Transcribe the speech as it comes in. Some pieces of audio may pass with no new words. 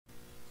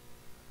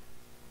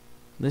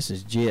This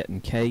is Jet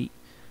and Kate.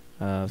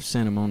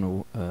 Sent them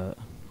on a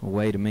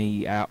way to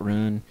me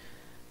outrun.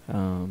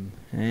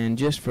 And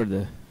just for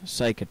the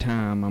sake of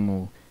time, I'm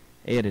going to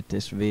edit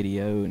this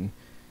video and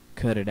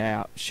cut it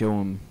out, show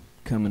them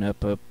coming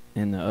up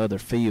in the other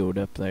field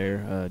up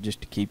there,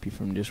 just to keep you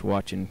from just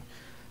watching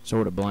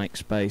sort of blank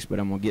space. But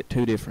I'm going to get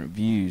two different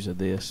views of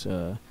this.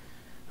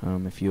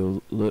 If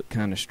you'll look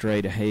kind of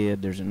straight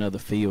ahead, there's another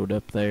field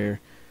up there.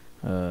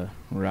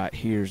 Right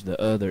here's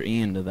the other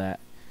end of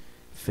that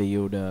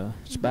field.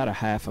 It's about a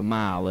half a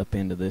mile up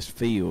into this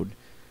field.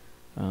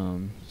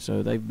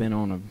 So they've been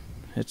on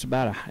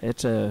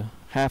it's a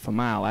half a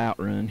mile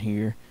outrun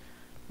here.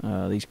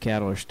 These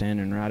cattle are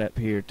standing right up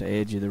here at the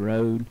edge of the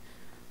road.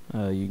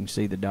 You can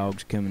see the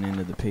dogs coming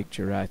into the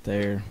picture right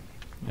there.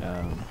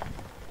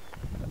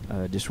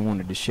 Just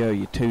wanted to show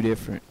you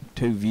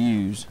two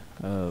views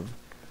of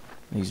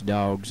these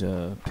dogs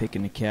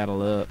picking the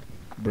cattle up,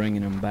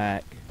 bringing them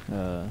back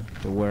to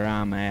where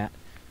I'm at.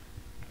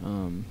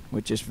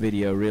 Which this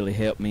video really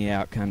helped me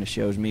out, kind of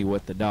shows me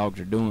what the dogs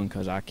are doing,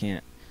 because I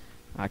can't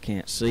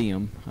see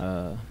them,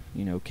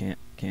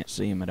 can't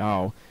see them at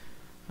all.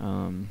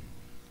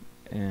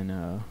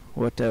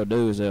 What they'll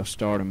do is they'll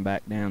start them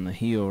back down the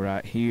hill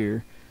right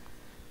here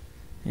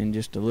in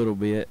just a little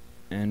bit,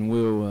 and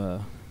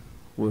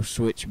we'll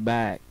switch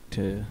back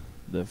to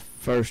the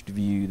first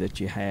view that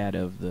you had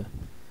of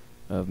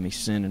me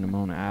sending them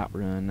on an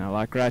outrun. Now,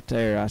 like right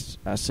there,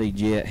 I see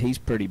Jet. He's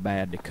pretty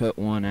bad to cut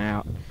one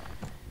out.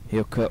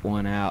 He'll cut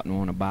one out and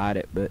want to bite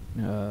it, but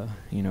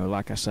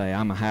like I say,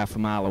 I'm a half a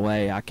mile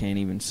away. I can't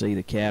even see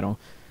the cattle,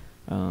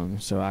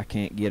 so I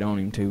can't get on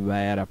him too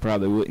bad. I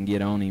probably wouldn't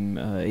get on him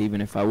even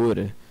if I would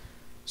have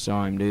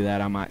saw him do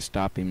that. I might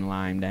stop him,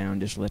 lie him down,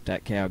 just let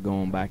that cow go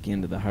on back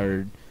into the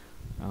herd.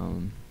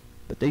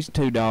 But these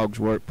two dogs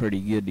work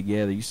pretty good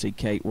together. You see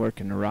Kate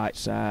working the right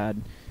side,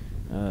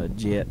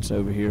 Jet's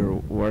over here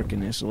working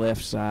this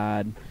left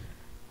side.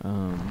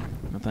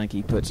 I think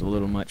he puts a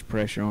little much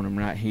pressure on him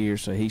right here,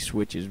 so he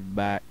switches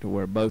back to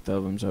where both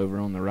of them's over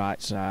on the right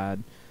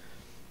side.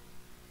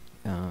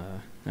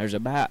 There's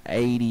about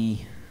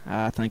 80,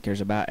 I think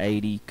there's about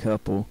 80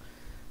 couple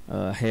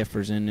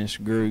heifers in this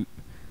group.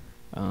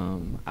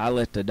 I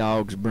let the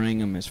dogs bring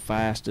them as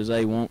fast as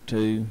they want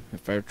to,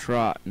 if they're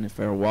trotting, if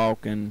they're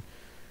walking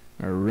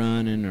or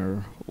running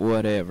or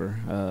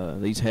whatever.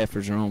 These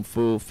heifers are on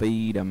full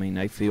feed. I mean,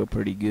 they feel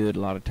pretty good. A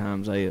lot of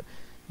times they'll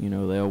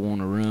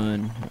want to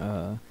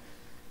run,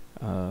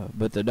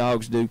 but the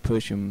dogs do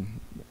push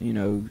them,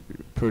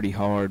 pretty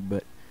hard.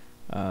 But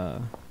I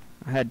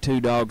had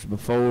two dogs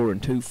before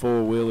and two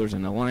four-wheelers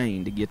in the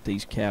lane to get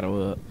these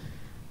cattle up,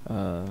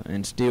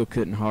 and still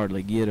couldn't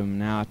hardly get them.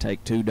 Now I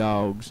take two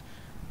dogs,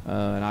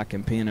 and I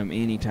can pin them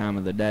any time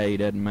of the day.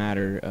 Doesn't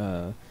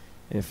matter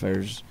if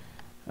there's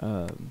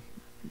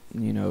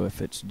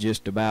if it's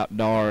just about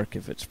dark,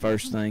 if it's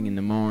first thing in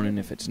the morning,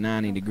 if it's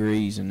 90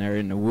 degrees and they're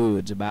in the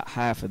woods. About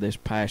half of this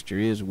pasture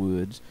is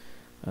woods.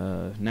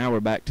 Now we're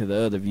back to the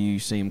other view. You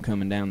see them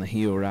coming down the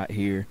hill right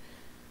here.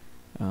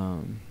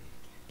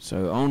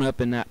 So on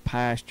up in that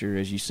pasture,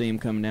 as you see them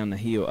coming down the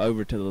hill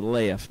over to the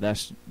left,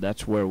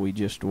 that's where we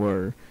just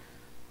were.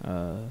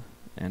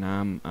 And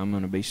I'm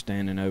going to be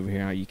standing over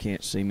here. You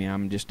can't see me.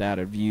 I'm just out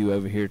of view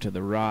over here to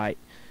the right.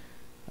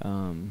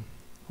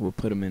 We'll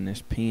put them in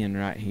this pen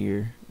right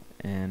here,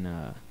 and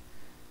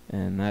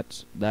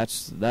that's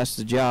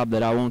the job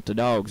that I want the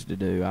dogs to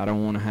do. I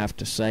don't want to have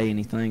to say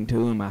anything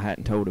to them. I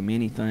hadn't told them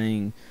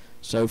anything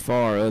so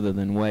far other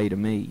than way to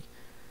me.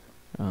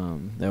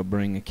 They'll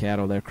bring the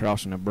cattle. They're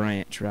crossing a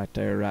branch right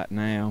there right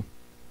now,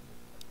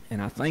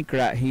 and I think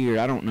right here,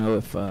 I don't know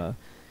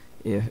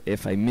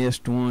if they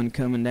missed one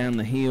coming down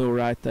the hill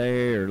right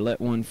there or let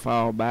one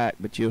fall back,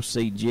 but you'll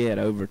see Jet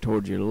over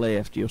towards your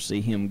left. You'll see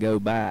him go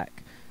back.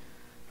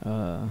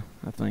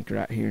 I think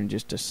right here in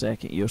just a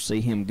second you'll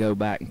see him go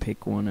back and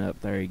pick one up.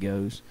 There he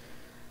goes.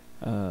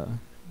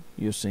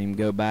 You'll see him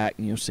go back,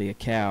 and you'll see a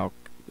cow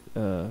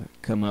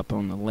come up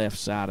on the left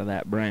side of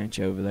that branch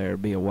over there. It'll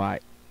be a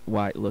white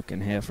looking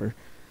heifer.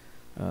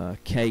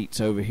 Kate's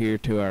over here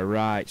to our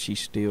right. She's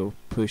still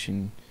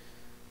pushing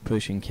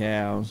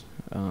cows.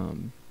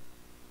 You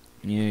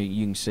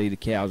can see the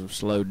cows have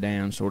slowed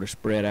down, sort of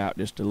spread out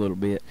just a little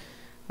bit.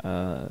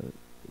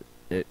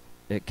 It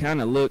kind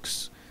of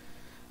looks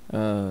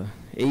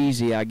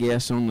easy, I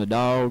guess, on the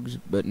dogs,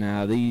 but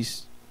now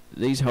these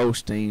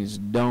Holsteins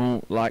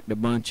don't like to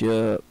bunch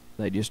up.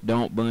 They just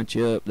don't bunch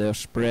up. They'll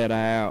spread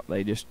out.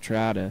 They just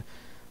try to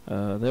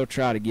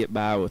get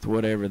by with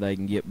whatever they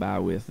can get by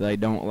with. They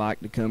don't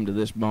like to come to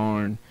this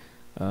barn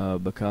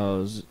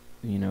because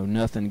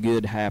nothing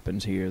good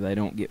happens here. They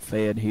don't get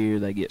fed here.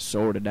 They get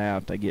sorted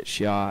out. They get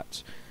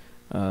shots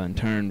and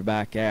turned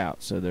back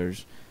out. So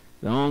the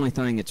only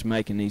thing that's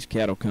making these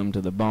cattle come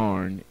to the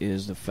barn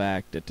is the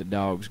fact that the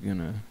dog's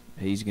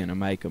he's gonna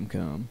make them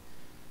come.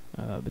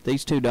 But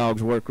these two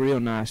dogs work real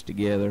nice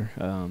together.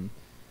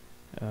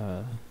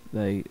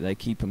 They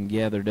keep them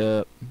gathered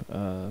up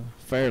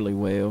fairly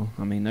well.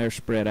 I mean, they're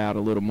spread out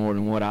a little more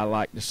than what I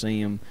like to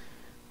see them,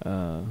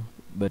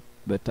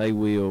 but they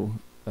will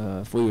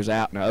if we was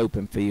out in an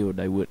open field,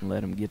 they wouldn't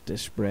let them get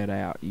this spread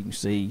out. You can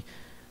see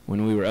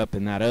when we were up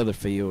in that other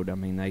field, I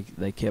mean,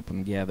 they kept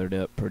them gathered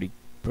up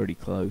pretty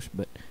close.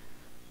 But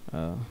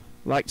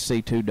like to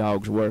see two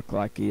dogs work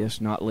like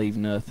this, not leave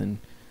nothing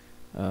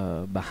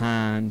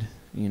behind.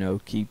 You know,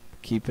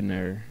 keeping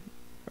their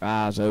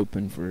eyes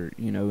open for,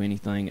 you know,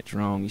 anything that's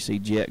wrong. You see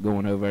Jet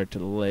going over there to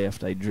the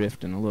left. They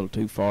drifting a little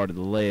too far to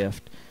the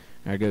left.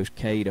 There goes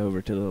Kate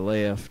over to the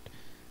left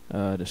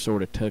to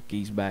sort of tuck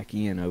these back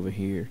in over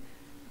here.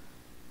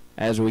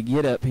 As we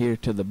get up here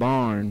to the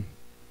barn,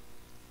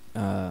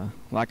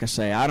 like I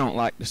say, I don't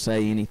like to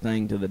say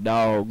anything to the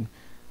dog.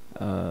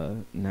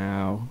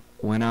 Now,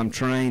 when I'm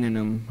training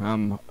them,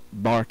 I'm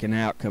barking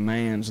out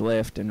commands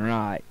left and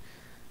right.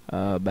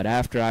 But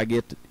after I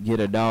get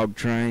a dog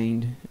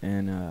trained,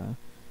 and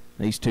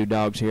these two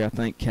dogs here, I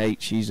think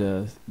Kate, she's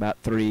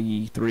about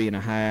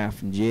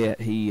 3.5, and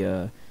Jet,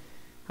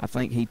 I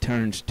think he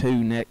turns 2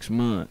 next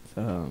month.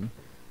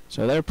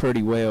 So they're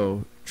pretty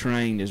well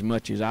trained, as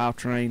much as I'll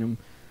train them,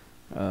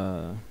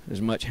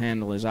 as much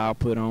handle as I'll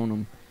put on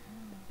them.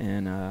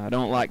 And I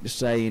don't like to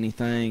say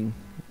anything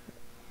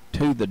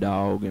to the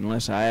dog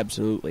unless I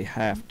absolutely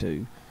have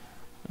to.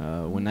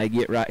 When they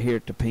get right here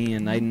at the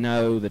pen, they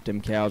know that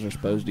them cows are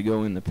supposed to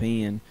go in the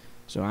pen,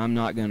 so I'm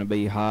not going to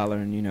be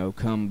hollering, you know,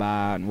 come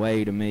by and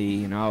wait to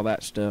me and all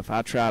that stuff.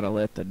 I try to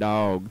let the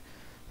dog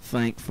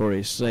think for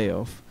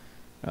himself.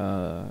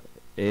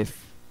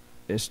 If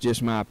it's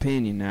just my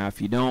opinion. Now,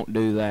 if you don't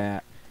do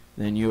that,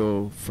 then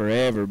you'll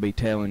forever be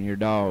telling your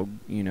dog,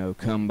 you know,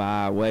 come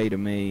by, wait to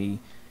me,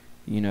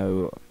 you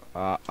know,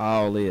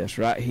 all this.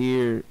 Right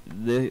here,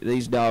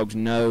 these dogs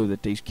know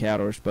that these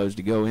cattle are supposed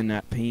to go in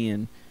that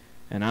pen,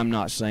 and I'm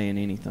not saying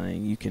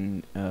anything. You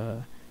can,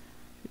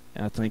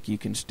 I think you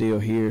can still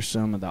hear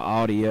some of the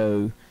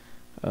audio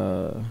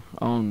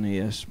on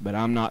this, but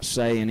I'm not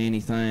saying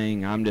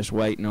anything. I'm just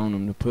waiting on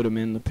them to put them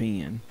in the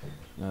pen.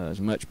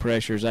 As much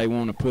pressure as they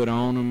want to put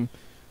on them,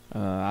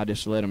 I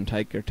just let them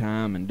take their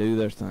time and do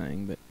their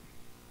thing.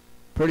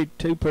 But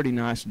two pretty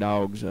nice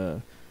dogs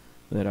that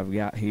I've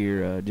got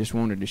here. Just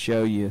wanted to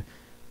show you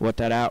what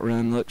that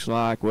outrun looks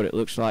like, what it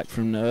looks like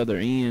from the other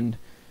end,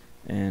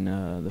 and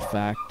the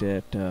fact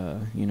that,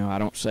 you know, I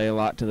don't say a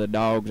lot to the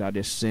dogs. I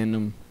just send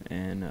them,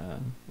 and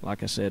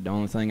like I said, the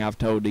only thing I've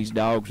told these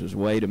dogs is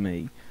wait to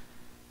me.